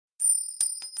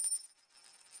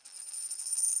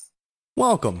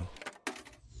Welcome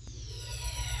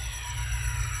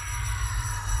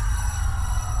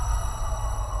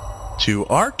to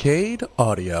Arcade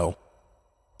Audio.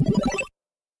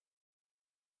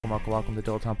 Welcome to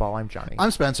Dilettante Ball. I'm Johnny.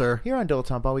 I'm Spencer. Here on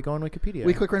Dilettante Ball, we go on Wikipedia.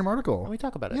 We click random article. And we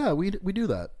talk about it. Yeah, we do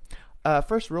that.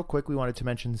 First, real quick, we wanted to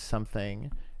mention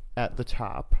something at the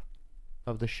top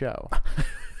of the show.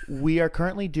 We are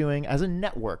currently doing, as a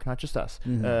network, not just us,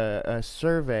 a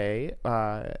survey,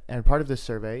 and part of this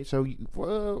survey, so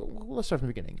let's start from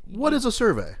the beginning. What is a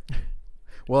survey?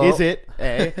 Well, Is it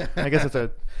A? I guess it's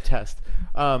a test.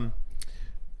 So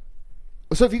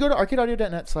if you go to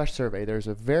arcadeaudio.net/survey, there's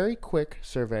a very quick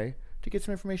survey to get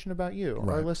some information about you,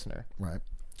 our listener. Right.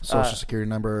 Social security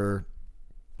number.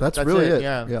 That's really it.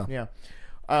 Yeah.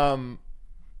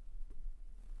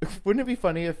 Wouldn't it be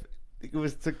funny if it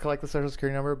was to collect the social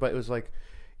security number, but it was like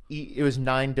it was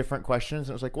 9 different questions,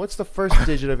 and it was like, what's the first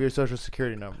digit of your social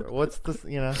security number? What's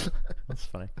the, that's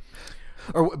funny.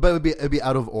 But it'd be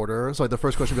out of order. So like the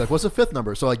first question would be like, what's the 5th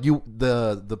number? So like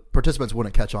the participants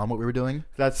wouldn't catch on what we were doing.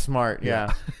 That's smart.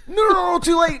 Yeah. No,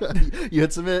 too late. You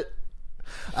hit submit.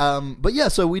 But yeah,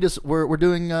 so we're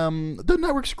doing the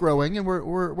network's growing, and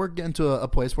we're getting to a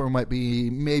place where we might be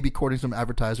maybe courting some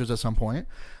advertisers at some point.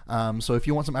 So if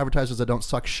you want some advertisers that don't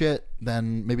suck shit,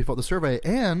 then maybe fill out the survey.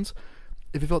 And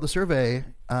if you fill out the survey,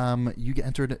 you get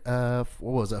entered. What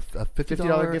was it? A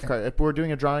 $50 gift card. If we're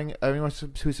doing a drawing, everyone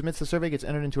who submits the survey gets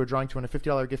entered into a drawing to win a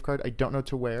 $50 gift card. I don't know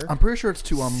to where. I'm pretty sure it's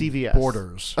to CVS.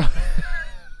 Borders.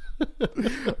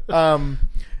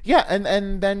 Yeah,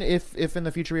 and then if in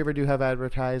the future we ever do have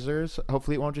advertisers,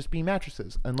 hopefully it won't just be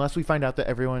mattresses, unless we find out that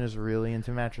everyone is really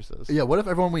into mattresses. Yeah, what if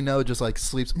everyone we know just like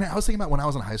sleeps? Man, I was thinking about when I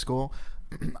was in high school,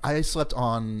 I slept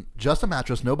on just a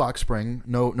mattress, no box spring,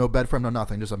 no bed frame, no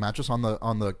nothing, just a mattress on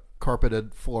the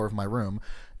carpeted floor of my room,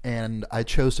 and I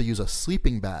chose to use a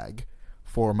sleeping bag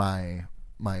for my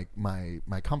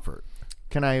comfort.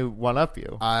 Can I one up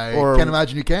you? I can't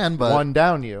imagine you can, but one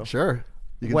down you. Sure.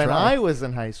 You can when try. I was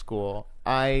in high school,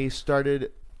 I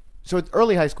started. So it's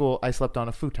early high school, I slept on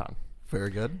a futon.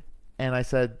 Very good. And I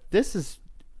said, this is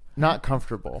not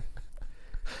comfortable.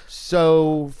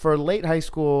 So for late high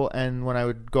school and when I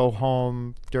would go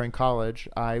home during college,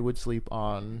 I would sleep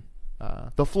on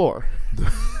the floor.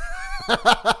 So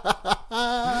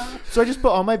I just put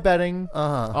all my bedding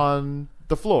on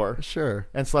the floor. Sure.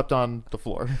 And slept on the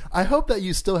floor. I hope that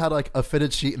you still had like a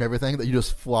fitted sheet and everything that you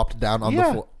just flopped down on the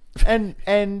floor. And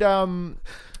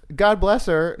God bless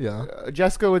her. Yeah.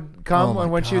 Jessica would come, and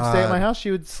when she would stay at God. my house,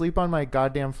 she would sleep on my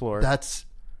goddamn floor. That's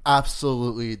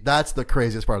the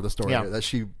craziest part of the story. Yeah.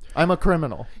 That I'm a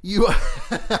criminal.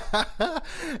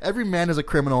 Every man is a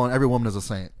criminal and every woman is a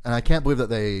saint, and I can't believe that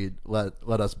they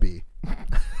let us be.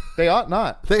 They ought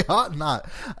not. They ought not.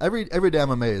 Every day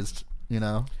I'm amazed.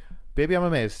 Baby, I'm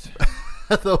amazed.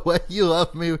 The way you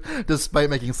love me, despite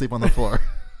making you sleep on the floor.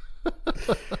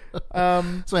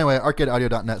 So anyway,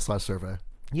 arcadeaudio.net/survey.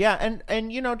 Yeah,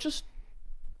 and just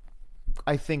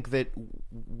I think that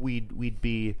we'd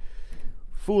be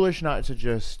foolish not to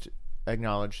just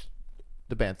acknowledge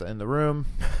the bantha in the room.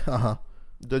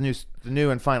 The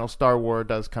new and final Star Wars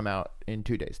does come out in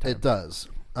 2 days' time. It does.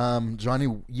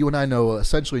 Johnny, you and I know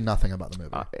essentially nothing about the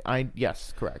movie.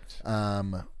 Yes, correct.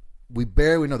 We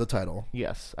barely know the title.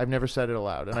 Yes, I've never said it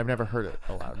aloud, and I've never heard it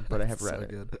aloud, but I have read it.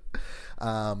 Good.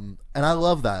 And I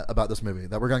love that about this movie,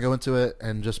 that we're going to go into it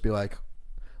and just be like,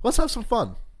 let's have some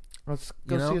fun. Let's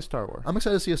go see a Star Wars. I'm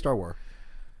excited to see a Star Wars.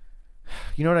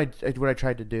 You know what I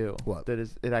tried to do? What? That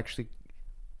is, it actually...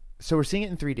 So we're seeing it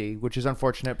in 3D, which is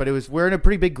unfortunate, but we're in a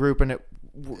pretty big group, and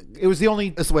it was the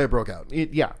only... It's the way it broke out.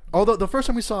 Yeah. Although the first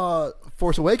time we saw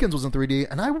Force Awakens was in 3D,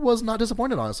 and I was not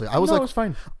disappointed, honestly. It was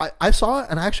fine. I saw it,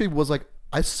 and I actually was like,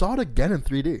 I saw it again in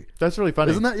 3D. That's really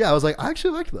funny. Isn't that? Yeah, I was like, I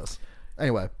actually liked this.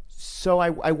 Anyway. So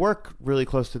I work really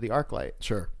close to the ArcLight.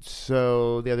 Sure.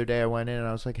 So the other day I went in, and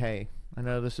I was like, hey, I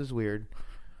know this is weird,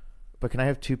 but can I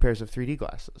have 2 pairs of 3D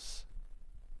glasses?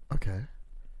 Okay.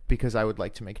 Because I would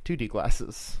like to make 2D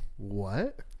glasses.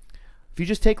 What? If you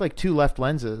just take like 2 left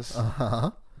lenses,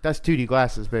 that's 2D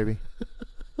glasses, baby.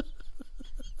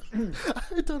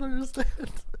 I don't understand.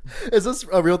 Is this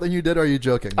a real thing you did, or are you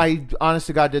joking? I honest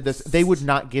to God did this. They would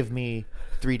not give me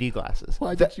 3D glasses.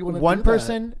 Why did you want to One do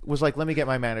person was like, let me get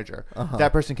my manager.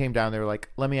 That person came down. They were like,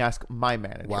 let me ask my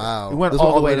manager. Wow. It went This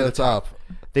all went the way to the top.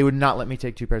 They would not let me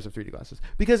take 2 pairs of 3D glasses.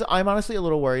 Because I'm honestly a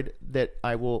little worried that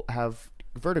I will have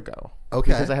vertigo.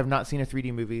 Okay. Because I have not seen a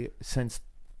 3D movie since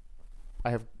I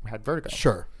have had vertigo.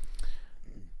 Sure.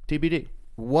 TBD.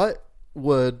 What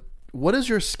is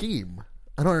your scheme?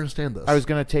 I don't understand this. I was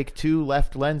going to take 2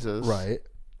 left lenses. Right.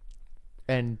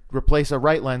 and replace a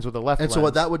right lens with a left And lens. so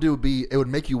what that would do would be it would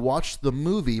make you watch the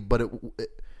movie, but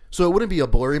so it wouldn't be a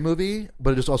blurry movie,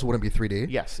 but it just also wouldn't be 3D.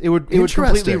 Yes, it would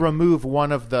completely remove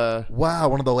one of the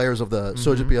layers of the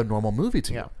so it'd just be a normal movie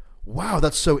to you. Yeah. Wow,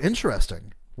 that's so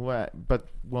interesting. but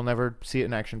we'll never see it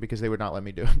in action because they would not let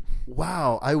me do it.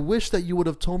 Wow, I wish that you would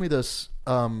have told me this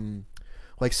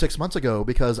like 6 months ago,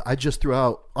 because I just threw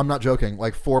out, I'm not joking,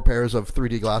 like 4 pairs of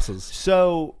 3D glasses.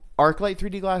 So ArcLight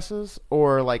 3D glasses,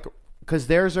 or like, because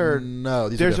theirs are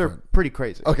these are pretty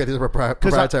crazy. Okay, these are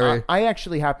proprietary. I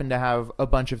actually happen to have a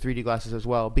bunch of 3D glasses as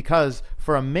well, because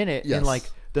for a minute in like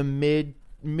the mid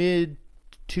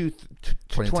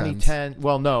 2010,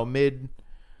 well, no, mid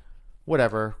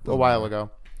whatever, a while ago,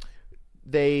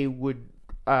 they would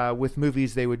with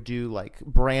movies they would do like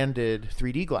branded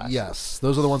 3D glasses. Yes,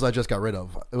 those are the ones I just got rid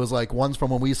of. It was like ones from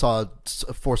when we saw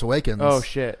Force Awakens. Oh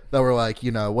shit! That were like,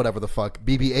 you know, whatever the fuck,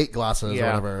 BB-8 glasses or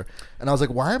whatever. And I was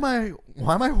like, why am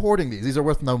I hoarding these? These are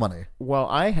worth no money. Well,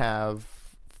 I have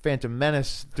Phantom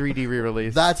Menace 3D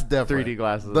re-release. That's different. 3D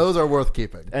glasses. Those are worth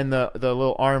keeping. And the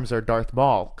little arms are Darth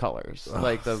Maul colors,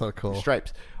 like the so cool.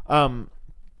 stripes.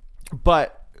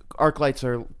 But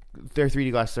ArcLights their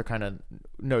 3D glasses are kind of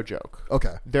no joke.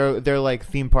 Okay. They're like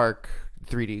theme park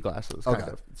 3D glasses, kind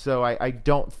of. So I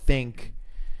don't think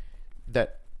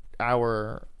that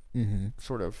our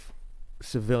sort of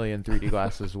civilian 3D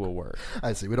glasses will work.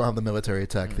 I see. We don't have the military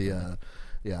tech, the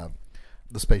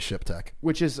spaceship tech,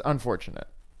 which is unfortunate.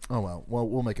 Oh well. Well,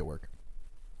 we'll make it work.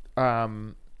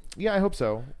 Yeah, I hope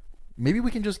so. Maybe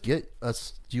we can just get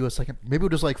you a second. Maybe we'll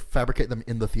just like fabricate them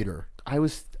in the theater. I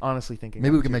was honestly thinking.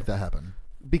 Maybe we can make that happen.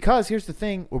 Because here's the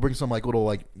thing. We'll bring some like little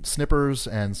like snippers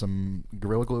and some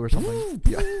Gorilla Glue or something.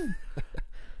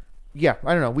 Yeah,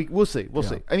 I don't know. We'll see. We'll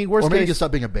see. I mean, worst maybe case, just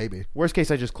stop being a baby. Worst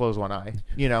case, I just close one eye.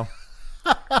 You know.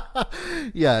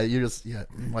 Yeah, you just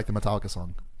like the Metallica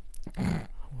song.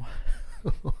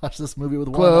 Watch this movie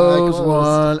with close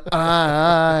one eye. One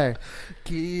eye.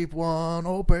 Keep one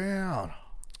open.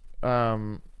 Do you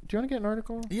want to get an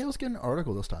article? Yeah, let's get an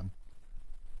article this time.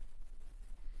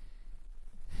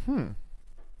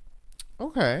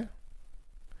 Okay.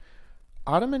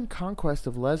 Ottoman conquest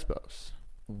of Lesbos.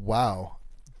 Wow.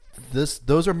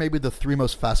 Those are maybe the 3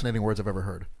 most fascinating words I've ever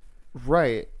heard.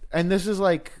 Right. And this is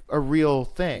like a real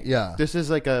thing. Yeah. This is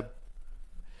a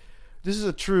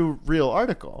true, real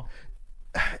article.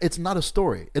 It's not a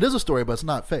story. It is a story, but it's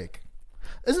not fake.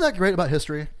 Isn't that great about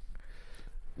history?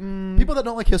 People that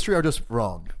don't like history are just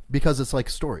wrong because it's like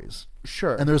stories.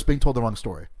 Sure. And they're just being told the wrong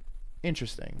story.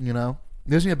 Interesting. You know?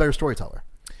 There's a better storyteller.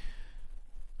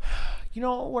 You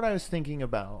know what I was thinking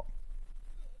about?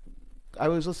 I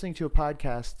was listening to a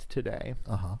podcast today.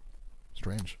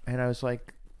 Strange. And I was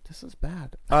like, this is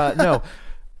bad. No.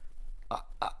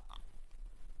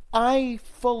 I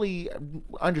fully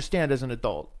understand as an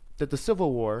adult that the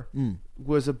Civil War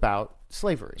was about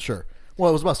slavery. Sure.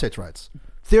 Well, it was about states' rights.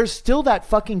 There's still that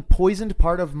fucking poisoned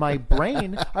part of my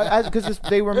brain because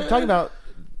they were talking about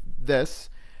this,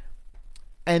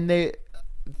 and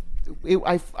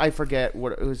I forget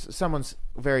what it was. Someone's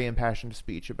very impassioned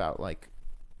speech about like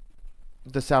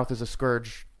the South is a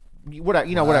scourge.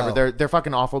 Whatever. They're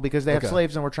fucking awful because they have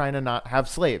slaves, and we're trying to not have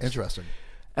slaves. Interesting.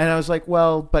 And I was like,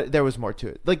 well, but there was more to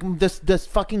it. Like this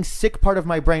fucking sick part of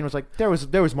my brain was like, there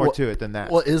was more to it than that.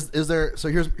 Well, is there? So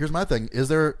here's my thing. Is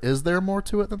there more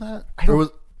to it than that?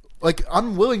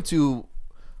 I'm willing to.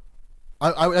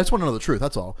 I just want to know the truth.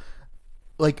 That's all.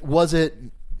 Like, was it?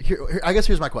 I guess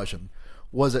here's my question.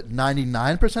 Was it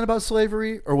 99% about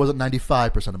slavery, or was it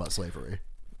 95% about slavery?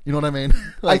 You know what I mean?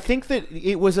 I think that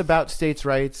it was about states'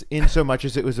 rights in so much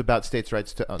as it was about states'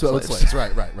 rights to own slaves.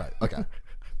 Right. Okay.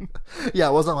 Yeah,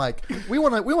 it wasn't like we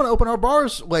want to open our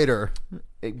bars later.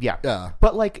 Yeah.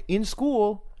 But like in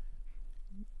school,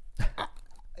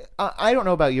 I don't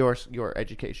know about your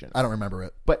education. I don't remember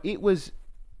it, but it was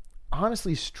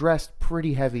honestly stressed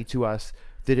pretty heavy to us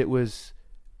that it was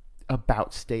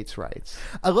about states' rights.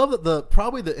 I love that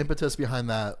probably the impetus behind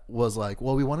that was like,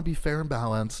 well, we want to be fair and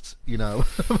balanced, you know.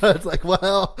 But it's like,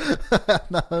 well,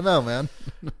 no, man.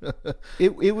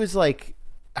 It was like,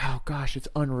 oh gosh, it's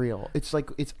unreal. It's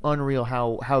unreal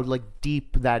how like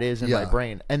deep that is in my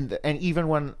brain. And even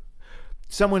when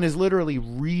someone is literally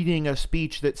reading a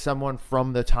speech that someone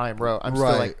from the time wrote, I'm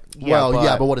still like,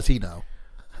 but what does he know?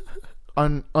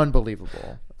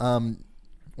 Unbelievable.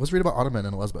 Let's read about Ottoman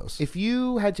and Lesbos. If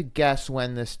you had to guess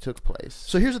when this took place.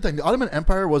 So here's the thing. The Ottoman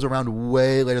Empire was around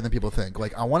way later than people think.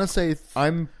 Like, I want to say...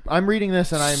 I'm reading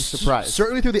this and I'm surprised.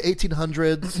 Certainly through the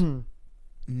 1800s,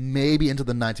 maybe into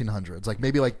the 1900s. Like,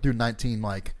 maybe like through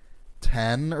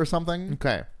 1910 or something.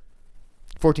 Okay.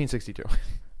 1462.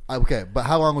 Okay, but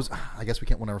how long was? I guess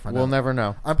we'll never find out. We'll never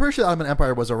know. I'm pretty sure the Ottoman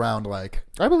Empire was around like.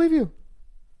 I believe you.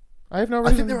 I have no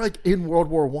reason. I think they were like in World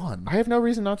War One. I have no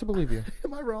reason not to believe you.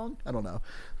 Am I wrong? I don't know.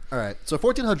 All right, so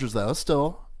 1400s though,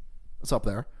 still, it's up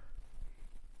there.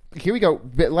 Here we go.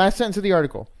 Last sentence of the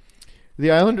article.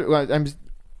 The island.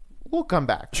 We'll come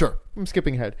back. Sure. I'm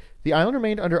skipping ahead. The island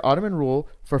remained under Ottoman rule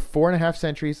for 4.5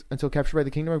 centuries until captured by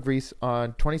the Kingdom of Greece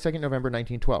on 22nd November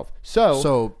 1912.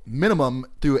 So minimum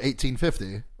through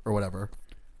 1850 or whatever.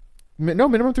 No,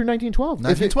 minimum through 1912.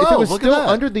 1912. If it was look still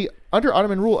at that. under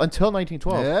Ottoman rule until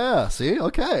 1912. Yeah. See.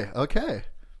 Okay.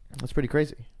 That's pretty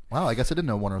crazy. Wow. I guess I didn't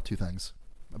know one or two things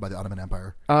about the Ottoman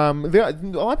Empire. A lot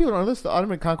of people don't know this. The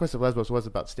Ottoman conquest of Lesbos was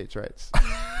about states' rights.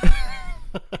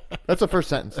 That's the first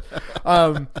sentence.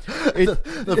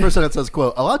 The first sentence says,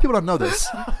 "quote A lot of people don't know this."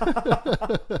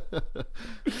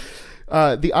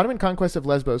 The Ottoman conquest of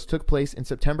Lesbos took place in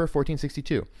September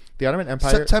 1462. The Ottoman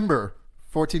Empire. September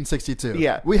 1462.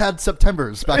 Yeah, we had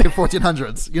Septembers back in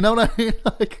 1400s. You know what I mean?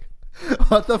 Like,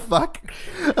 what the fuck?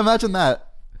 Imagine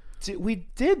that. We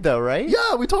did though, right?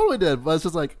 Yeah, we totally did. But it's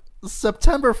just like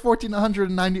September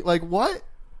 1490. Like what?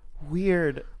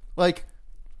 Weird. Like.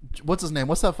 What's his name?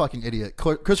 What's that fucking idiot?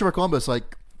 Christopher Columbus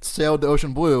like sailed the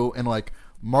ocean blue in like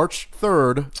March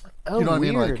 3rd. Oh, you know what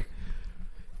weird. I mean? Like,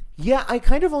 yeah, I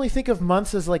kind of only think of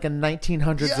months as like a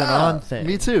 1900s and on thing.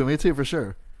 Me too, for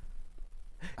sure.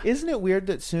 Isn't it weird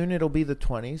that soon it'll be the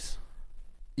 20s?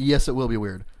 Yes, it will be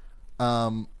weird.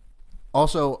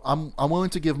 Also, I'm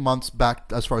willing to give months back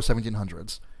as far as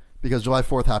 1700s because July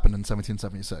 4th happened in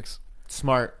 1776.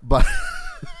 Smart, but.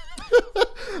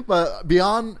 But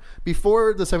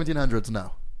before the 1700s,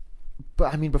 no.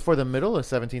 But I mean, before the middle of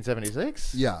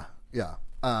 1776. Yeah.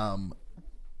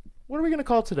 What are we gonna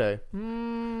call today?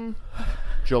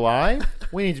 July.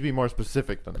 We need to be more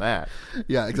specific than that.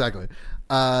 Yeah, exactly.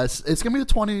 It's gonna be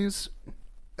the 20s.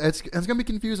 It's gonna be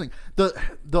confusing.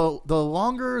 The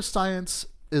longer science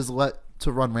is let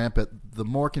to run rampant, the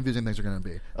more confusing things are going to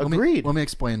be. Agreed. Let me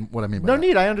explain what I mean by no that.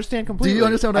 need. I understand completely. Do you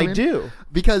understand what I mean? I do.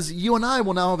 Because you and I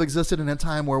will now have existed in a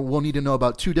time where we'll need to know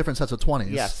about two different sets of 20s.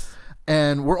 Yes.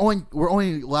 And we're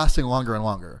only lasting longer and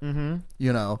longer. Mm-hmm.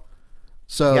 You know?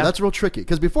 So that's real tricky.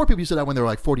 Because before people used to that when they were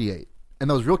like 48. And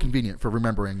that was real convenient for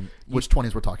remembering which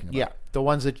 20s we're talking about. Yeah. The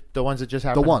ones that just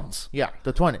happened. The ones. Yeah.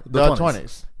 The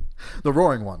 20s. The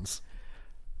roaring ones.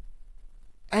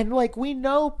 And like we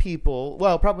know people,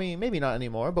 well, probably maybe not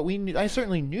anymore, but I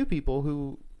certainly knew people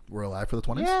who were alive for the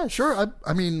 20s. Yeah, sure.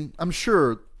 I mean, I'm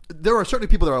sure there are certainly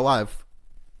people that are alive.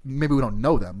 Maybe we don't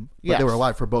know them, but they were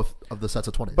alive for both of the sets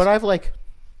of 20s. But I've like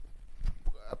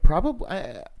probably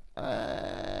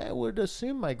I would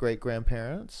assume my great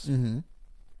grandparents. Mm-hmm.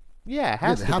 Yeah,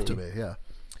 they have to be. Yeah.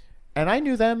 And I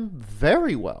knew them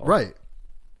very well. Right.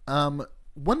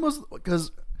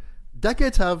 Because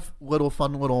decades have little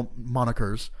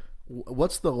monikers.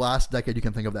 What's the last decade you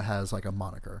can think of that has like a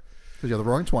moniker? Because you have the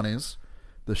Roaring 20s,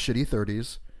 the shitty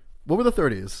 30s. What were the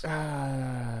 30s?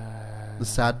 The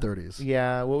sad 30s.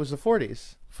 Yeah. What was the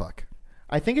 40s? Fuck.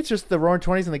 I think it's just the Roaring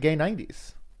 20s and the gay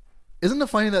 90s. Isn't it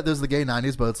funny that there's the gay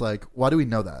 90s, but it's like, why do we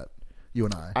know that? You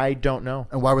and I. I don't know.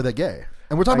 And why were they gay?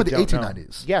 And we're talking about the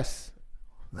 1890s. Yes.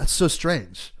 That's so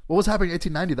strange. What was happening in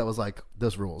 1890 that was like,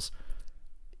 those rules?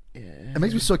 Yeah. It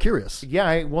makes me so curious.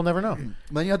 Yeah, we'll never know.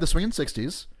 Then you had the swinging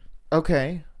 60s.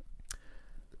 Okay,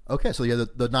 so you had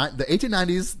the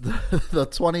 1890s, the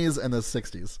 20s, and the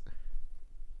 60s.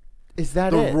 Is that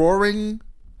the roaring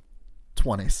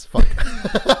 20s? Fuck.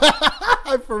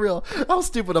 For real. How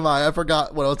stupid am I? I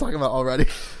forgot what I was talking about already.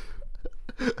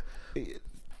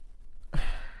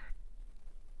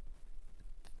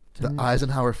 The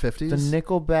Eisenhower 50s? The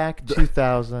Nickelback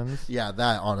 2000s. Yeah,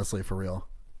 that honestly, for real.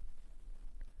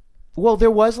 Well,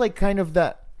 there was like kind of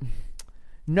that.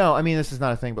 No, I mean this is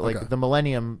not a thing, but like the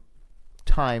Millennium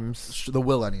times, the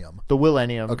Willennium. The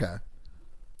Willennium. Okay.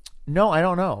 No, I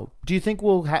don't know. Do you think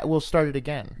we'll start it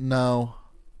again? No.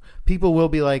 People will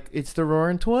be like, it's the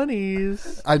Roaring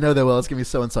 20s. I know they will. It's gonna be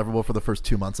so insufferable for the first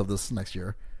 2 months of this next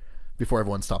year, before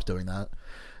everyone stops doing that.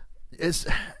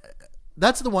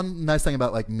 That's the one nice thing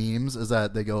about like memes is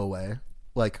that they go away.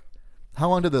 Like, how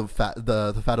long did the fat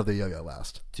of the yo-yo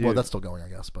last? Dude. Well, that's still going, I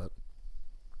guess, but.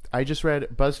 I just read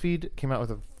BuzzFeed came out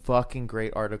with a fucking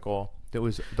great article that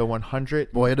was the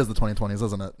 100. Boy, it is the 2020s,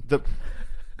 isn't it?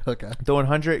 Okay. The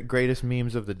 100 greatest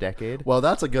memes of the decade. Well,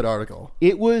 that's a good article.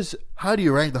 It was. How do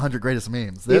you rank the 100 greatest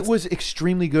memes? It was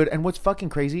extremely good, and what's fucking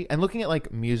crazy, and looking at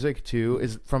like music too,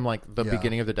 is from like the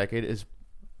beginning of the decade is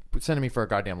sending me for a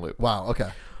goddamn loop. Wow.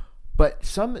 Okay. But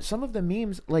some of the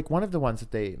memes, like one of the ones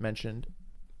that they mentioned,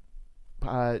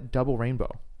 Double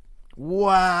Rainbow.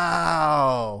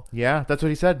 Wow. Yeah, that's what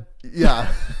he said.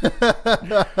 Yeah.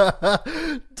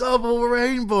 Double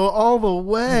rainbow all the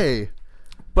way.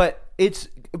 But it's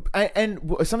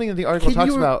something that the article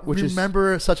talks about, which is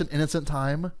remember such an innocent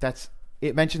time.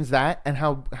 It mentions that and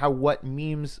how what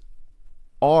memes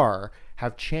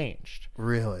have changed.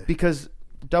 Really? Because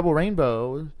double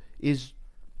rainbow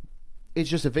it's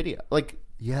just a video. Like,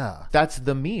 yeah, that's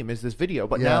the meme, is this video.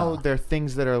 But now there are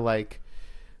things that are like,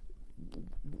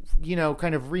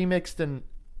 kind of remixed and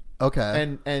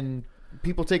okay, and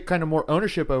people take kind of more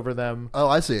ownership over them. Oh,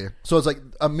 I see. So it's like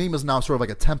a meme is now sort of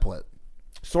like a template.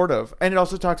 Sort of. And it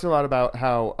also talks a lot about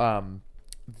how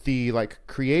the like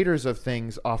creators of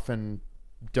things often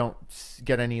don't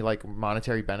get any like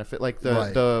monetary benefit. Like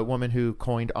the woman who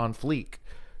coined on fleek.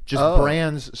 Just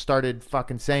brands started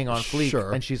fucking saying on fleek.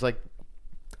 Sure. And she's like,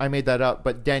 I made that up,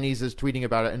 but Denny's is tweeting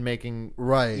about it and making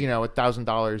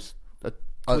 $1,000 a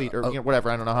tweet or whatever.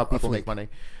 I don't know how people make money.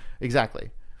 Exactly.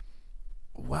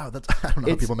 Wow, I don't know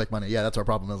how people make money. Yeah, that's our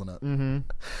problem, isn't it?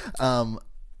 Mm-hmm.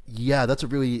 Yeah, that's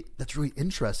really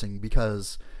interesting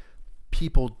because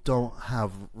people don't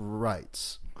have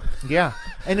rights. Yeah,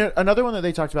 and another one that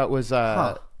they talked about was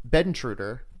Bed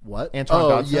Intruder. What? Antoine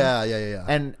Dodson. Yeah.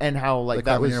 And how like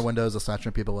that was your windows,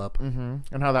 snatching people up. Mm-hmm.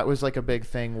 And how that was like a big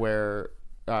thing where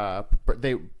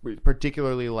they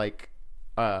particularly like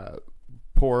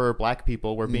poor black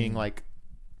people were being like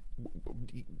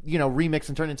remixed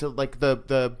and turned into like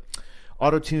the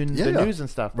auto-tune news and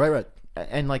stuff. Right.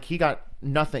 And like he got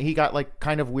nothing. He got like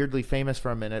kind of weirdly famous for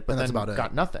a minute, but then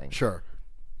got nothing. Sure.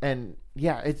 And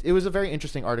yeah, it was a very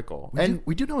interesting article.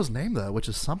 We do know his name though, which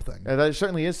is something. That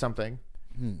certainly is something.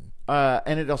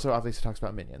 And it also obviously talks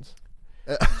about Minions.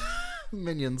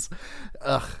 Minions.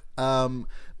 Ugh.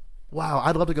 Wow.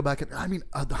 I'd love to go back and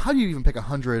how do you even pick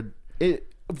 100?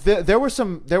 There were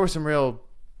some real.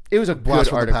 It was a blast good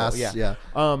from article. The past. Yeah.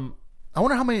 I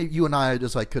wonder how many you and I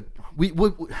just like could we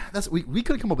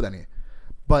couldn't come up with any,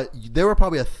 but there were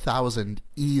probably 1,000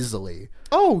 easily.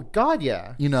 Oh God,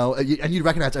 yeah. And you'd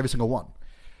recognize every single one.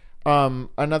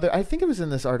 Another, I think it was in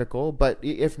this article, but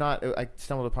if not, I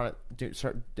stumbled upon it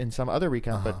in some other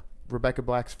recount. But Rebecca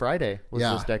Black's Friday was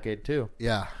this decade too.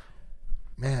 Yeah,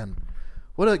 man,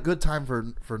 what a good time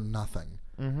for nothing.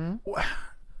 Mm-hmm.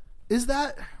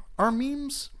 Are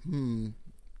memes?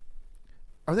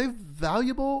 Are they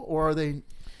valuable or are they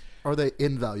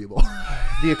invaluable?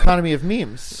 The economy of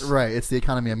memes. Right, it's the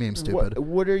economy of memes. Stupid.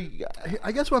 What are you?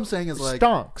 I guess what I'm saying is like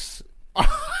stonks.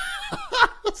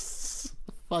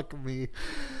 Fuck me.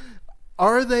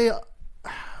 Are they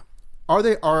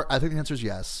art? I think the answer is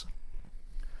yes.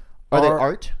 Are they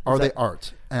art? Are they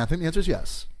art? And I think the answer is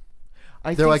yes.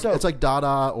 They're think like so. It's like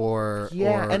Dada or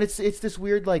and it's this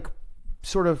weird like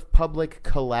sort of public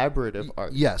collaborative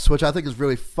art. Yes, which I think is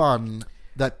really fun.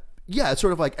 It's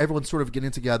sort of like everyone's sort of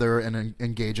getting together and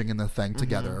engaging in the thing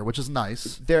together, which is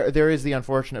nice. There is the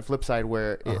unfortunate flip side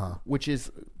where which is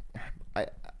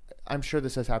I'm sure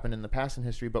this has happened in the past in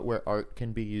history, but where art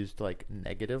can be used like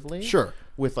negatively. Sure.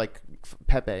 With like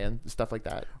Pepe and stuff like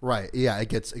that. Right. Yeah. It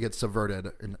gets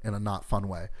subverted in a not fun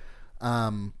way.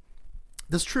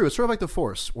 That's true. It's sort of like the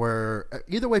Force, where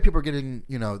either way people are getting,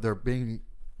 they're being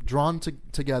drawn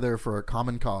together for a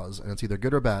common cause, and it's either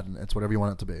good or bad, and it's whatever you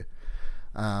want it to be.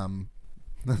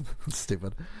 That's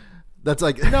stupid. That's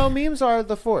like no, memes are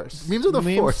the Force. Memes are the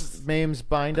Force. Memes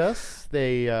bind us.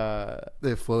 They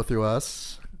flow through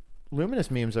us.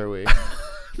 Luminous memes are we?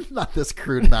 Not this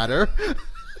crude matter.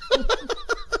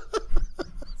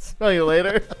 Smell you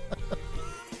later.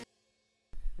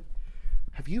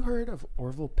 Have you heard of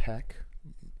Orville Peck?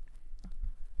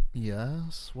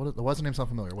 Yes. Why does the name sound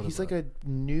familiar? He's like a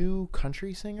new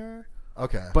country singer.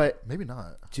 Okay, but maybe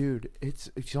not, dude.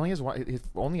 He only has one. His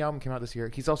only album came out this year.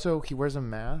 He wears a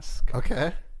mask.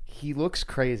 Okay, he looks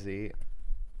crazy.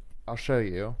 I'll show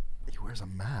you. He wears a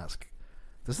mask.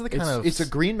 This is the kind of. It's a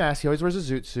green mask. He always wears a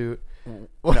zoot suit.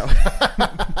 No.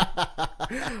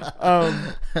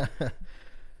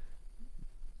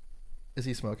 Is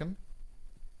he smoking?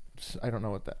 I don't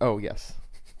know what that. Oh yes.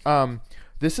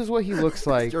 This is what he looks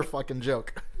like. It's your fucking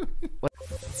joke.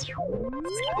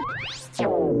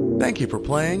 Thank you for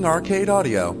playing Arcade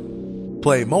Audio.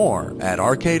 Play more at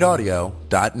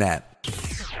arcadeaudio.net.